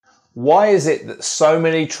Why is it that so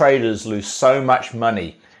many traders lose so much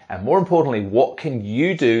money? And more importantly, what can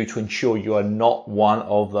you do to ensure you are not one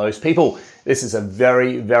of those people? This is a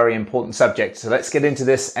very, very important subject. So let's get into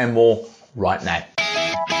this and more right now.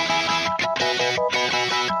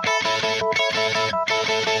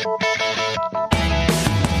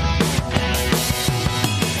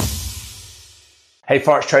 Hey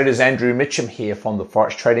Forex traders, Andrew Mitchum here from the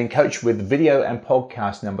Forex Trading Coach with video and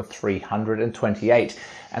podcast number 328.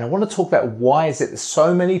 And I want to talk about why is it that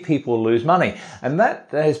so many people lose money. And that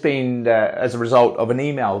has been as a result of an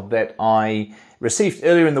email that I received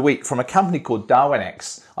earlier in the week from a company called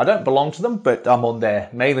Darwinex. I don't belong to them, but I'm on their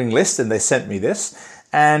mailing list and they sent me this.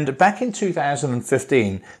 And back in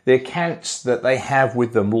 2015, the accounts that they have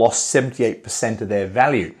with them lost 78% of their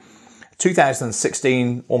value.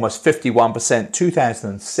 2016, almost 51%,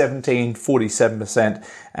 2017, 47%,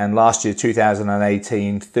 and last year,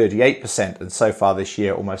 2018, 38%, and so far this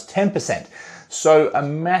year, almost 10%. So a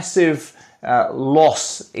massive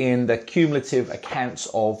loss in the cumulative accounts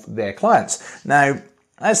of their clients. Now,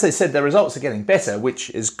 as they said, their results are getting better,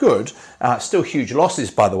 which is good. Still huge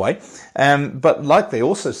losses, by the way. But like they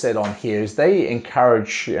also said on here, is they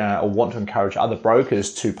encourage or want to encourage other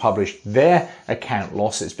brokers to publish their account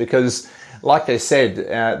losses because, like they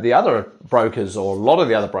said, the other brokers or a lot of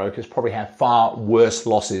the other brokers probably have far worse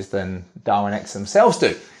losses than Darwinex themselves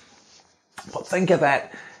do. But think of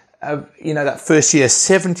that. That first year,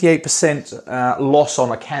 78% loss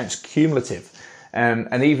on accounts cumulative.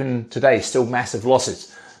 And even today, still massive losses.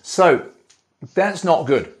 So that's not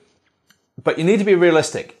good. But you need to be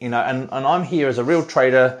realistic, and I'm here as a real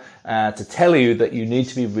trader to tell you that you need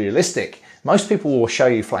to be realistic. Most people will show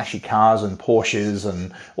you flashy cars and Porsches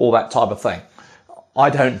and all that type of thing. I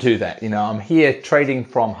don't do that. I'm here trading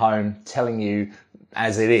from home, telling you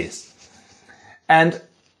as it is. And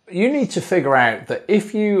you need to figure out that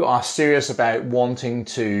if you are serious about wanting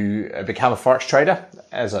to become a Forex trader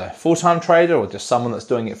as a full-time trader or just someone that's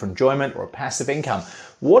doing it for enjoyment or a passive income,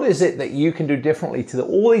 what is it that you can do differently to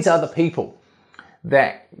all these other people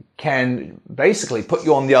that can basically put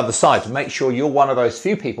you on the other side to make sure you're one of those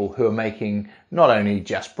few people who are making not only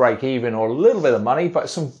just break even or a little bit of money, but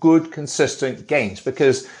some good consistent gains?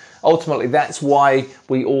 Because ultimately, that's why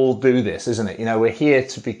we all do this, isn't it? We're here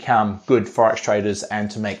to become good Forex traders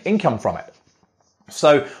and to make income from it.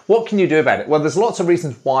 So what can you do about it? Well, there's lots of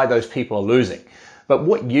reasons why those people are losing. But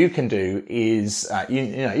what you can do is,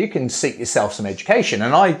 you can seek yourself some education.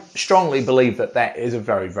 And I strongly believe that that is a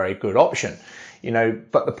very, very good option.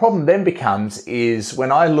 But the problem then becomes is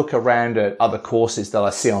when I look around at other courses that I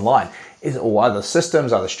see online, or other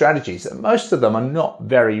systems, other strategies, that most of them are not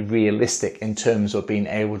very realistic in terms of being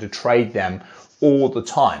able to trade them all the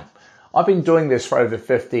time. I've been doing this for over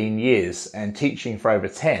 15 years and teaching for over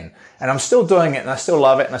 10, and I'm still doing it and I still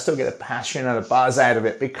love it and I still get a passion and a buzz out of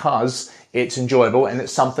it because it's enjoyable and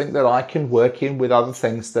it's something that I can work in with other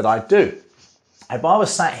things that I do. If I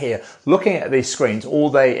was sat here looking at these screens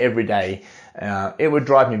all day, every day, it would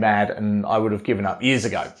drive me mad and I would have given up years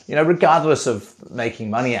ago, regardless of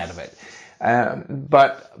making money out of it.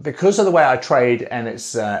 But because of the way I trade and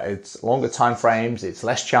it's longer time frames, it's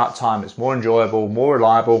less chart time, it's more enjoyable, more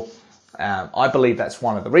reliable, I believe that's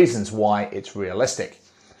one of the reasons why it's realistic.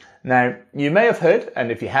 Now, you may have heard,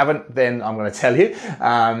 and if you haven't, then I'm going to tell you.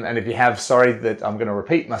 And if you have, sorry that I'm going to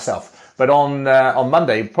repeat myself. But on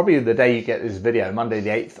Monday, probably the day you get this video, Monday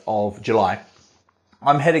the 8th of July,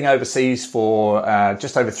 I'm heading overseas for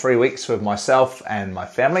just over 3 weeks with myself and my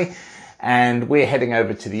family. And we're heading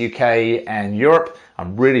over to the UK and Europe.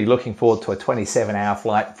 I'm really looking forward to a 27-hour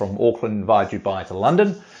flight from Auckland via Dubai to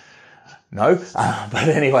London. No, but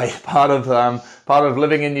anyway, part of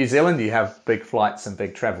living in New Zealand, you have big flights and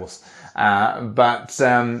big travels.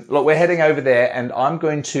 Look, we're heading over there and I'm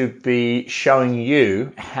going to be showing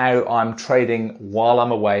you how I'm trading while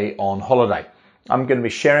I'm away on holiday. I'm going to be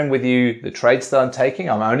sharing with you the trades that I'm taking.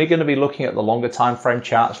 I'm only going to be looking at the longer time frame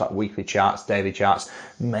charts, like weekly charts, daily charts,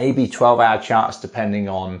 maybe 12-hour charts, depending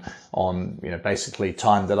on basically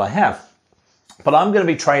time that I have. But I'm going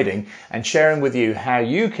to be trading and sharing with you how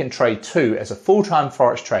you can trade too as a full-time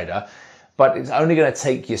Forex trader, but it's only going to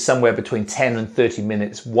take you somewhere between 10 and 30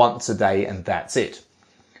 minutes once a day, and that's it.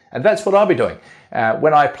 And that's what I'll be doing.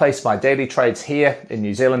 When I place my daily trades here in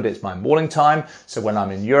New Zealand, it's my morning time. So when I'm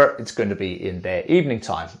in Europe, it's going to be in their evening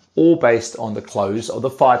time, all based on the close of the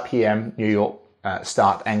 5 p.m. New York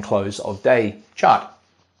start and close of day chart.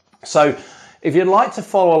 So if you'd like to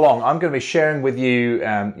follow along, I'm going to be sharing with you,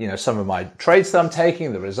 some of my trades that I'm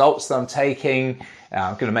taking, the results that I'm taking.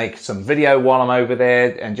 I'm going to make some video while I'm over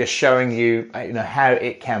there and just showing you, how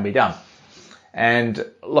it can be done. And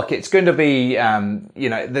look, it's going to be,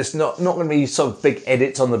 there's not going to be sort of big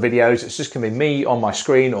edits on the videos. It's just going to be me on my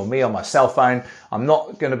screen or me on my cell phone. I'm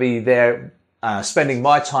not going to be there spending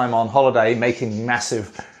my time on holiday making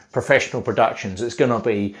massive professional productions. It's going to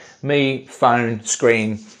be me, phone,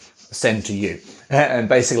 screen, send to you. And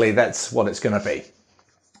basically that's what it's going to be.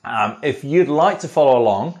 If you'd like to follow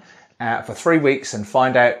along for 3 weeks and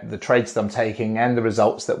find out the trades that I'm taking and the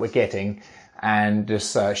results that we're getting, and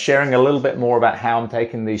just sharing a little bit more about how I'm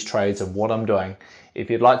taking these trades and what I'm doing, if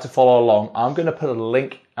you'd like to follow along, I'm going to put a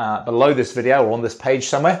link below this video or on this page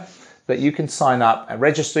somewhere that you can sign up and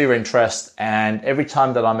register your interest, and every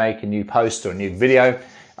time that I make a new post or a new video,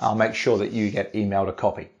 I'll make sure that you get emailed a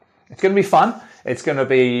copy. It's going to be fun. It's going to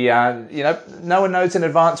be, no one knows in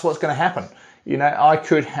advance what's going to happen. I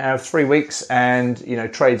could have 3 weeks and,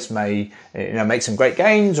 trades may, make some great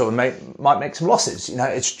gains or might make some losses.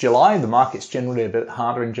 It's July. The market's generally a bit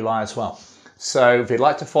harder in July as well. So if you'd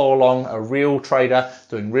like to follow along, a real trader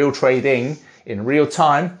doing real trading in real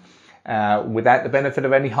time, without the benefit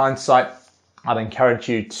of any hindsight, I'd encourage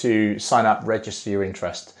you to sign up, register your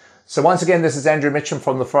interest. So once again, this is Andrew Mitchum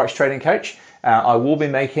from the Forex Trading Coach. I will be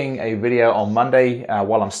making a video on Monday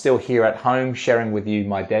while I'm still here at home, sharing with you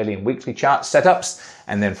my daily and weekly chart setups.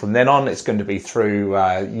 And then from then on, it's going to be through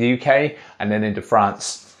UK and then into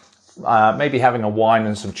France. Maybe having a wine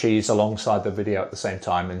and some cheese alongside the video at the same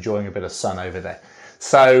time, enjoying a bit of sun over there.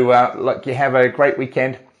 So look, you have a great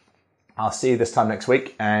weekend. I'll see you this time next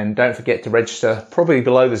week. And don't forget to register probably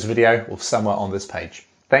below this video or somewhere on this page.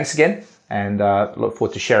 Thanks again, and look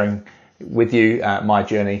forward to sharing with you my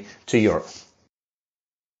journey to Europe.